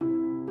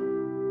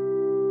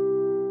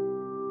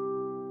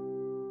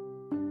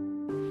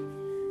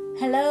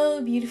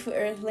Hello, beautiful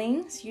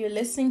earthlings. You're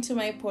listening to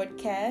my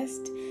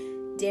podcast,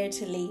 Dare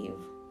to Live.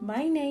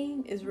 My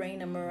name is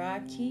Raina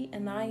Marachi,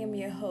 and I am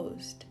your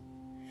host.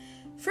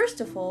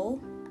 First of all,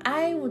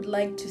 I would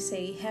like to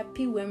say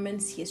Happy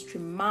Women's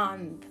History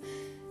Month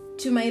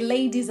to my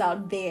ladies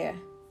out there,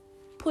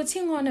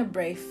 putting on a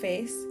brave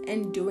face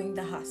and doing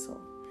the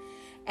hustle.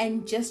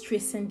 And just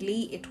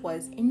recently, it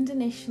was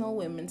International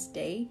Women's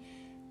Day.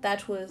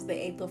 That was the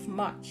 8th of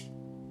March.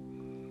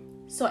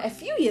 So a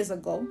few years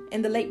ago,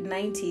 in the late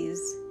 90s,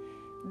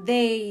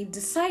 they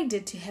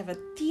decided to have a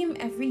theme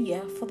every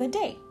year for the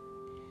day.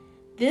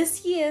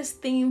 This year's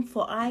theme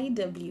for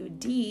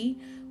IWD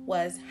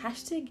was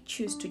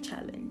 #Choose to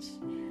Challenge.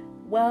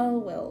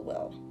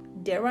 Well,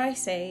 dare I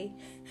say,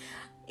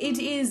 it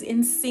is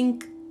in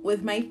sync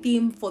with my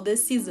theme for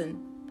this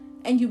season.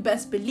 And you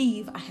best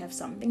believe I have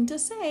something to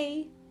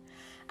say.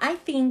 I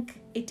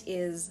think it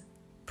is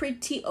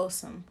pretty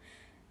awesome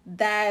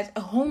that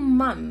a whole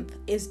month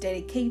is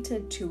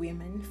dedicated to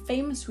women,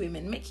 famous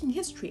women making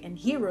history and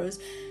heroes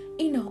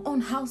in our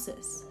own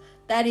houses.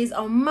 That is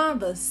our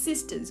mothers,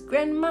 sisters,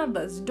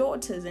 grandmothers,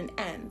 daughters, and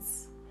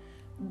aunts.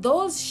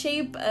 Those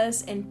shape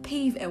us and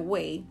pave a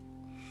way.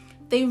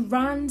 They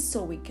run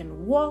so we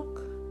can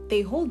walk.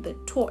 They hold the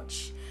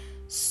torch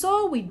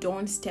so we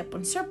don't step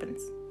on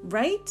serpents,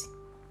 right?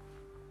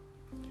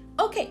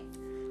 Okay,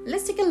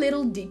 let's take a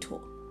little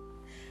detour.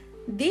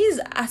 These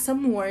are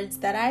some words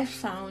that I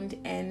found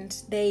and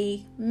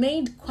they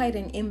made quite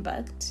an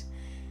impact.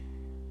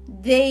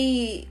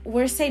 They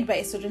were said by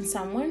a certain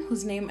someone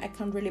whose name I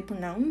can't really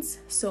pronounce,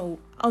 so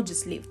I'll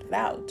just leave it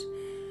out.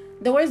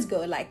 The words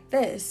go like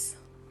this: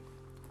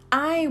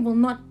 I will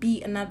not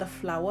be another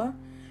flower,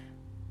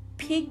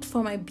 picked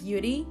for my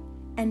beauty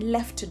and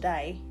left to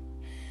die.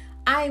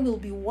 I will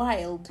be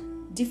wild,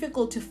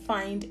 difficult to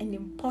find and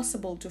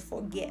impossible to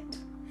forget.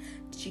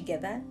 Did you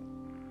get that?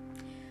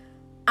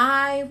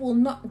 I will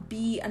not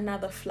be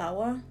another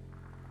flower,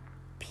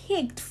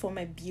 picked for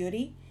my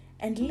beauty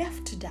and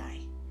left to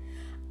die.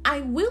 I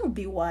will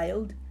be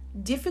wild,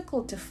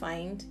 difficult to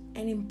find,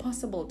 and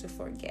impossible to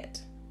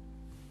forget.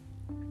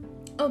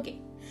 Okay,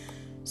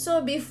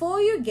 so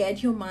before you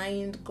get your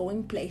mind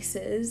going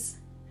places,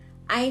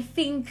 I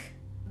think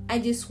I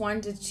just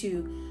wanted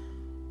to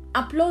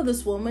applaud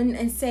this woman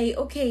and say,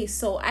 okay,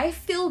 so I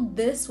feel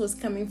this was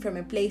coming from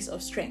a place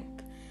of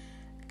strength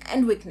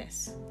and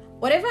weakness.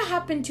 Whatever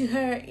happened to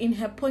her in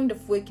her point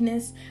of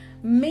weakness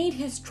made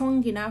her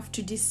strong enough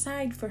to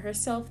decide for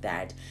herself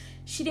that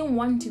she didn't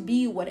want to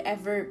be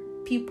whatever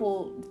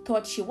people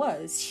thought she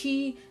was.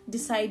 She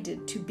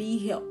decided to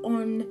be her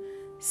own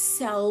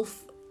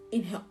self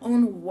in her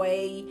own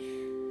way,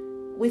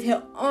 with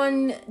her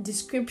own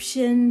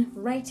description,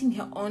 writing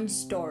her own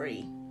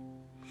story.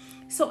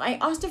 So I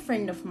asked a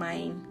friend of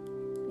mine,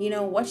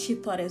 what she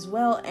thought as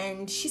well,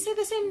 and she said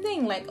the same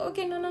thing, like,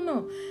 okay,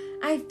 no.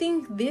 I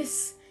think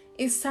this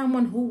is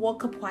someone who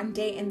woke up one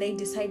day and they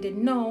decided,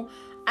 no,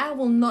 I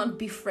will not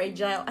be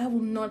fragile, I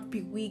will not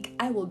be weak,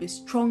 I will be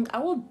strong, I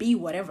will be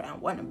whatever I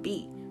want to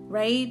be,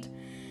 right?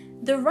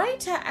 The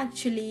writer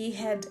actually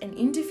had an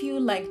interview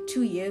like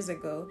 2 years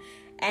ago,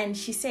 and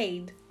she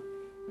said,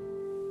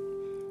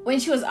 when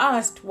she was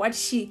asked what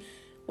she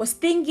was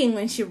thinking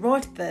when she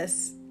wrote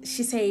this,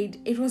 she said,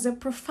 it was a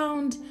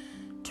profound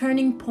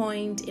turning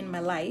point in my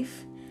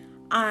life.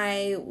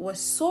 I was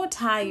so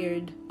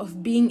tired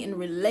of being in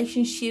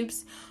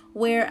relationships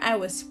where I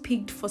was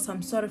picked for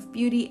some sort of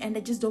beauty, and I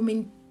just don't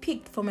mean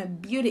picked for my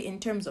beauty in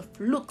terms of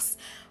looks,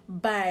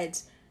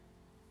 but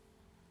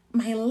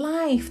my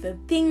life, the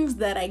things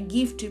that I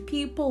give to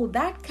people,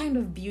 that kind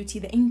of beauty,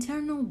 the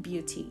internal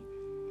beauty.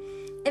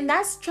 And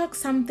that struck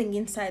something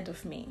inside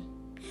of me.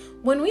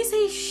 When we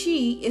say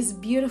she is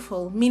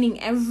beautiful, meaning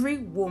every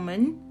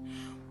woman,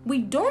 we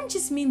don't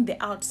just mean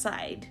the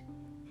outside.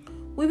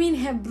 We mean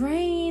her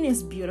brain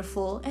is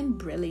beautiful and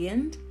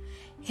brilliant.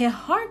 Her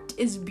heart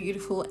is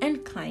beautiful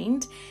and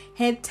kind.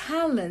 Her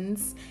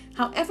talents,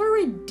 however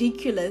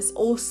ridiculous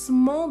or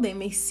small they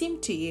may seem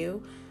to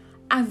you,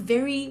 are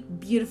very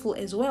beautiful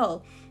as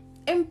well.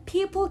 And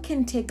people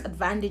can take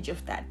advantage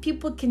of that.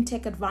 People can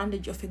take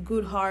advantage of a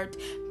good heart.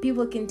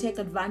 People can take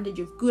advantage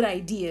of good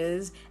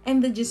ideas,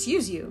 and they just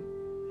use you.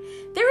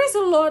 There is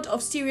a lot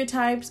of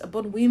stereotypes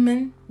about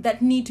women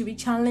that need to be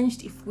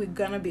challenged if we're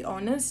gonna be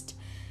honest.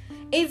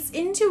 It's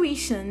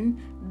intuition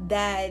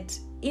that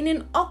in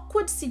an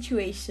awkward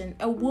situation,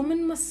 a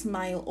woman must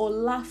smile or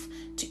laugh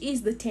to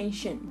ease the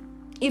tension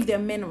if there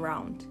are men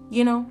around.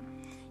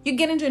 You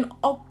get into an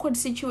awkward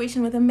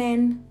situation with a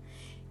man,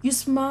 you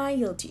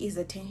smile to ease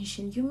the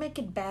tension. You make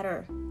it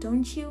better,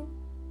 don't you?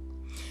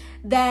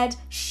 That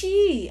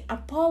she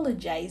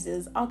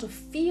apologizes out of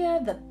fear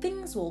that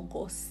things will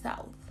go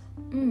south.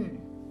 And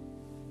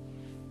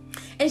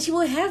she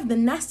will have the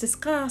nasty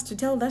scars to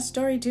tell that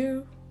story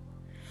too.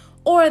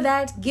 Or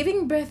that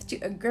giving birth to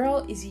a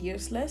girl is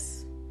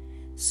useless.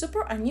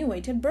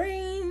 Superannuated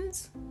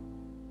brains.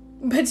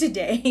 But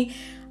today,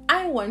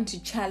 I want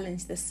to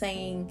challenge the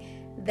saying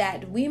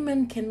that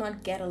women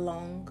cannot get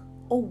along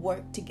or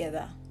work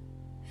together.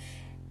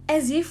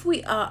 as if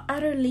we are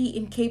utterly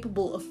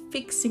incapable of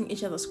fixing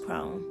each other's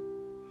crown.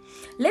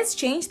 Let's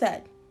change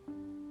that.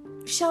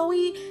 Shall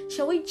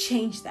we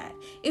change that?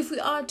 If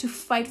we are to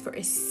fight for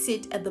a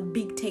seat at the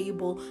big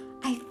table,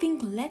 I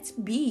think let's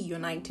be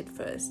united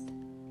first.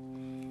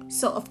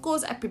 So, of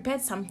course, I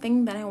prepared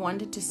something that I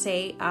wanted to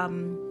say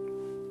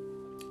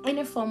in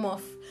a form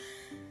of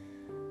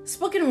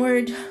spoken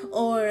word,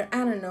 or I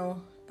don't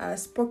know,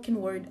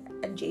 spoken word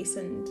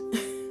adjacent.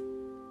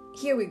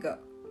 Here we go.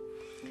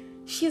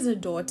 She's a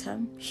daughter,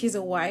 she's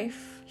a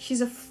wife,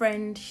 she's a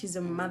friend, she's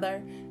a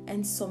mother,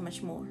 and so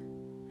much more.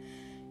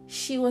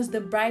 She was the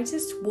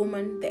brightest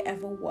woman there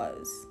ever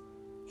was.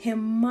 Her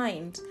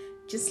mind,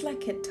 just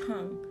like her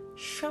tongue,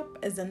 sharp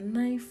as a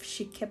knife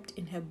she kept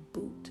in her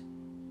boot.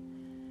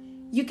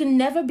 You can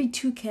never be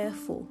too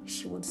careful,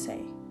 she would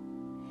say.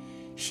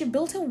 She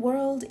built a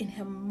world in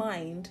her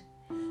mind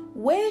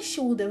where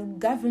she would have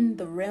governed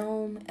the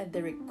realm at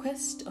the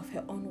request of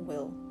her own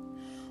will,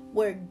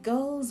 where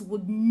girls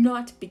would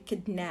not be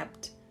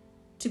kidnapped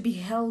to be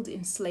held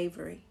in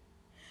slavery,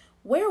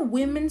 where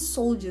women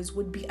soldiers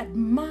would be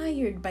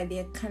admired by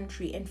their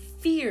country and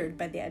feared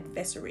by their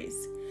adversaries,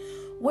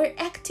 where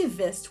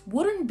activists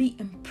wouldn't be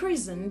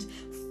imprisoned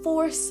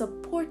for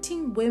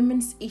supporting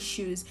women's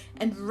issues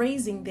and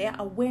raising their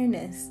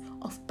awareness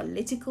of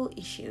political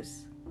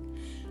issues.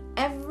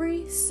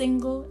 Every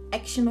single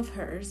action of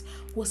hers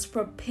was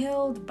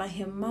propelled by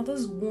her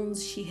mother's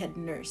wounds she had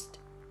nursed.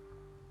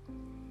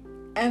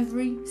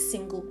 Every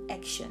single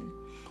action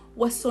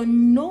was so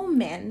no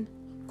man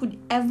could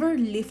ever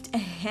lift a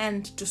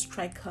hand to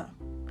strike her.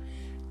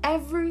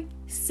 Every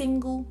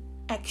single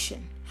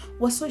action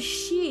was so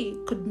she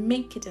could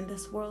make it in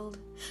this world,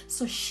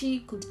 so she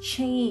could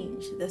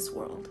change this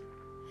world.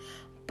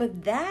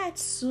 But that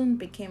soon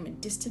became a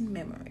distant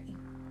memory.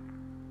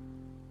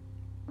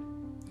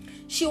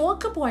 She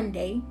woke up one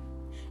day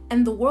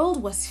and the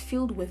world was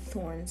filled with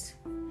thorns.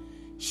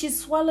 She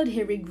swallowed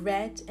her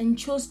regret and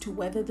chose to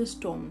weather the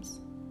storms.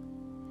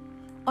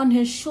 On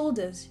her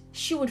shoulders,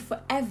 she would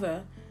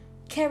forever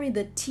carry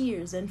the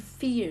tears and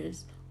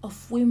fears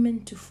of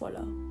women to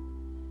follow.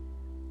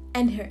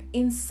 And her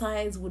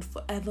insides would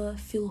forever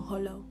feel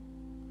hollow.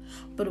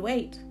 But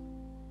wait,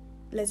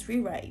 let's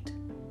rewrite.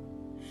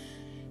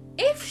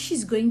 If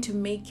she's going to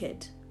make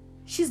it,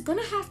 she's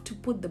gonna have to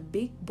put the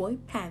big boy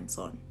pants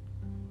on.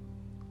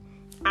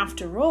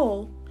 After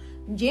all,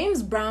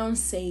 James Brown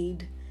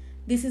said,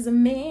 "This is a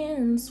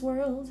man's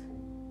world."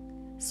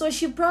 So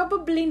she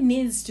probably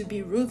needs to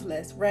be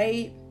ruthless,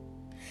 right?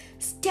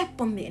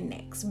 Step on their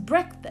necks,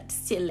 break that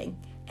ceiling,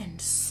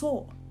 and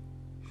soar.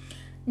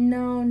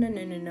 No.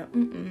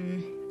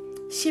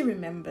 She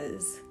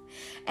remembers.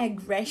 A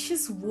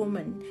gracious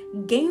woman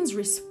gains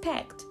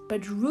respect,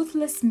 but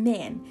ruthless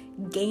men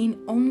gain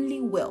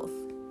only wealth.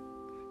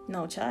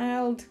 No,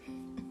 child.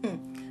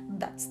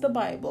 That's the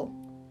Bible.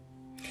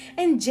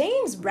 And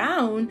James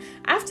Brown,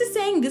 after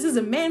saying this is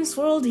a man's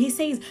world, he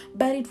says,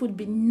 but it would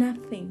be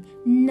nothing,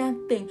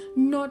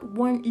 not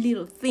one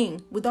little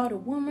thing without a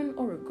woman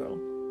or a girl.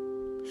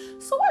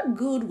 So what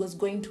good was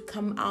going to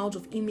come out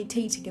of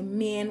imitating a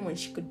man when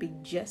she could be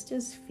just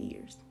as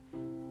fierce?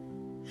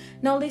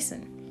 Now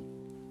listen,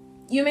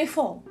 you may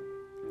fall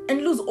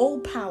and lose all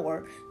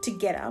power to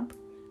get up,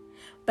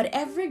 but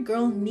every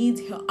girl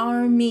needs her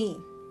army.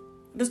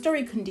 The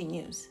story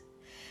continues.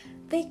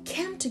 They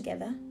came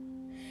together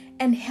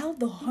and held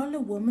the hollow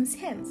woman's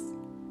hands.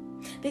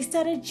 They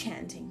started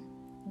chanting,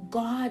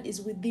 "God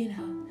is within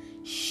her.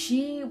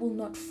 She will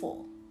not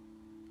fall."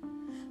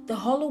 The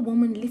hollow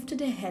woman lifted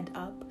her head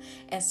up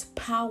as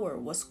power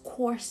was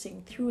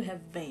coursing through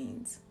her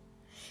veins.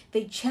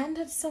 They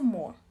chanted some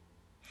more.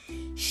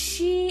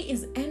 She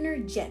is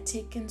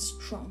energetic and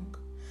strong,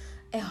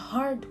 a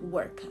hard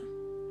worker.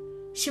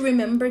 She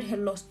remembered her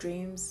lost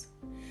dreams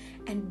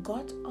and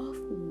got off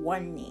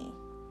one knee.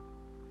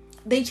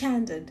 They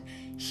chanted,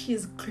 "She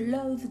is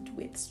clothed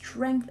with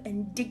strength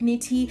and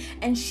dignity,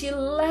 and she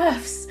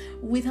laughs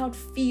without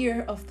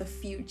fear of the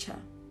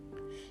future."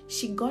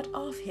 She got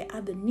off her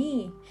other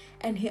knee,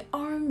 and her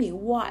army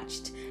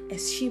watched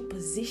as she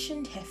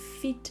positioned her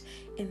feet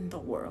in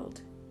the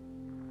world.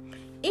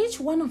 Each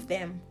one of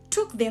them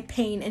took their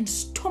pain and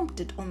stomped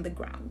it on the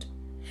ground.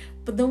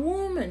 But the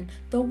woman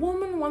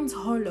once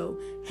hollow,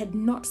 had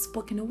not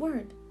spoken a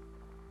word.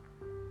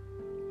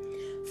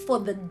 For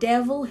the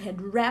devil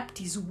had wrapped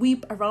his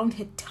whip around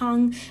her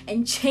tongue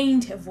and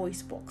chained her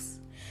voice box.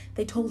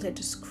 They told her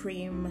to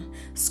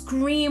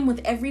scream with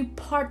every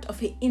part of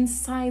her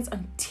insides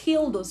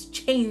until those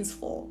chains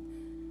fall.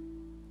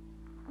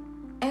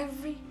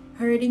 Every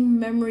hurting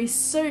memory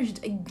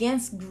surged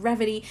against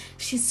gravity.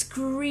 She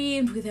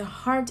screamed with her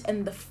heart,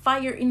 and the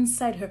fire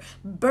inside her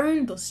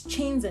burned those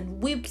chains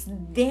and whips.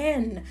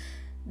 Then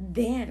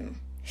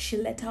she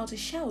let out a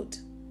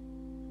shout.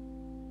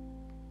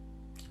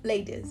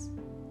 Ladies,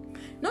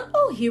 not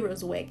all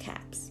heroes wear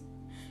caps.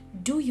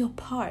 Do your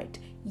part.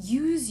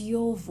 Use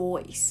your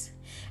voice.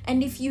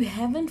 And if you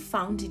haven't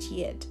found it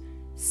yet,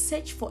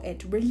 search for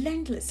it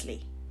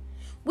relentlessly.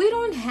 We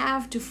don't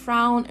have to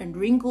frown and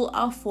wrinkle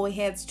our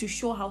foreheads to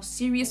show how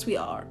serious we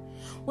are.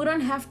 We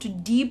don't have to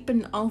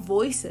deepen our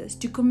voices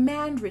to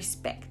command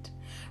respect.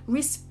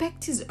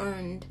 Respect is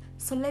earned,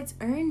 so let's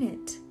earn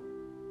it.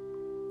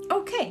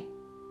 Okay,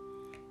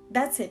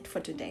 that's it for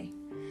today.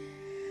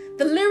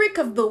 The lyric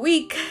of the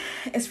week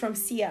is from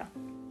Sia,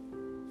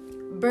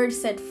 Bird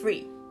Set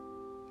Free.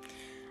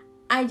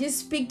 I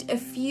just picked a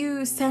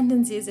few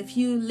sentences, a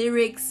few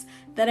lyrics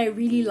that I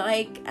really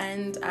like,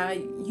 and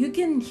you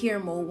can hear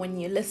more when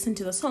you listen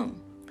to the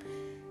song.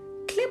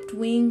 Clipped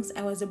wings,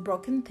 I was a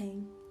broken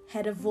thing.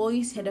 Had a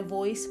voice,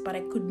 but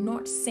I could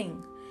not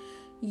sing.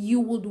 You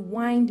would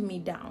wind me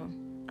down.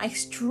 I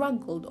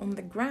struggled on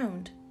the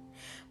ground.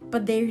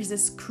 But there is a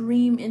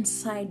scream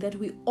inside that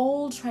we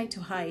all try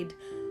to hide.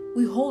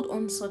 We hold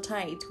on so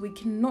tight, we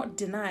cannot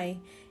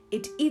deny.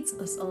 It eats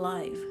us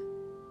alive.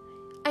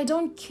 I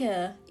don't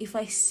care if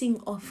I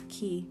sing off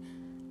key.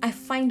 I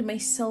find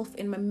myself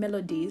in my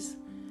melodies.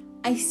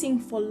 I sing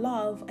for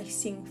love, I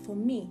sing for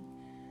me.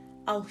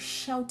 I'll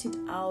shout it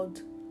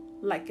out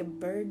like a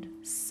bird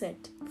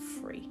set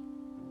free.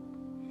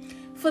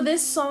 For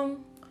this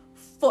song,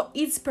 for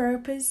its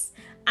purpose,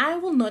 I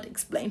will not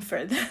explain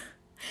further.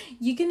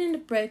 You can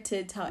interpret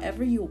it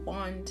however you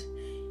want.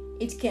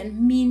 It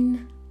can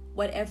mean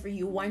whatever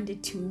you want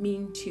it to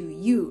mean to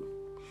you.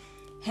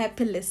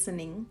 Happy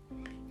listening.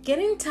 Get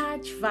in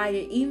touch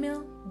via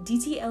email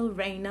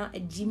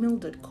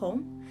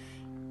dtlreina@gmail.com,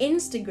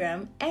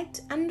 Instagram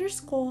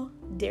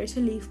 @_Dare to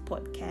Live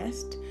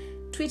podcast,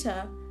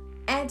 Twitter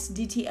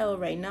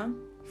 @DTLReina,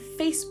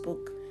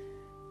 Facebook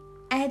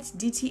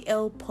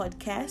 @DTL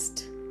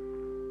podcast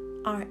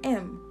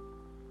RM.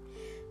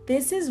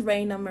 This is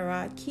Reina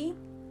Meraki.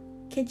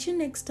 Catch you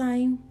next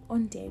time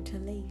on Dare to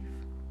Live.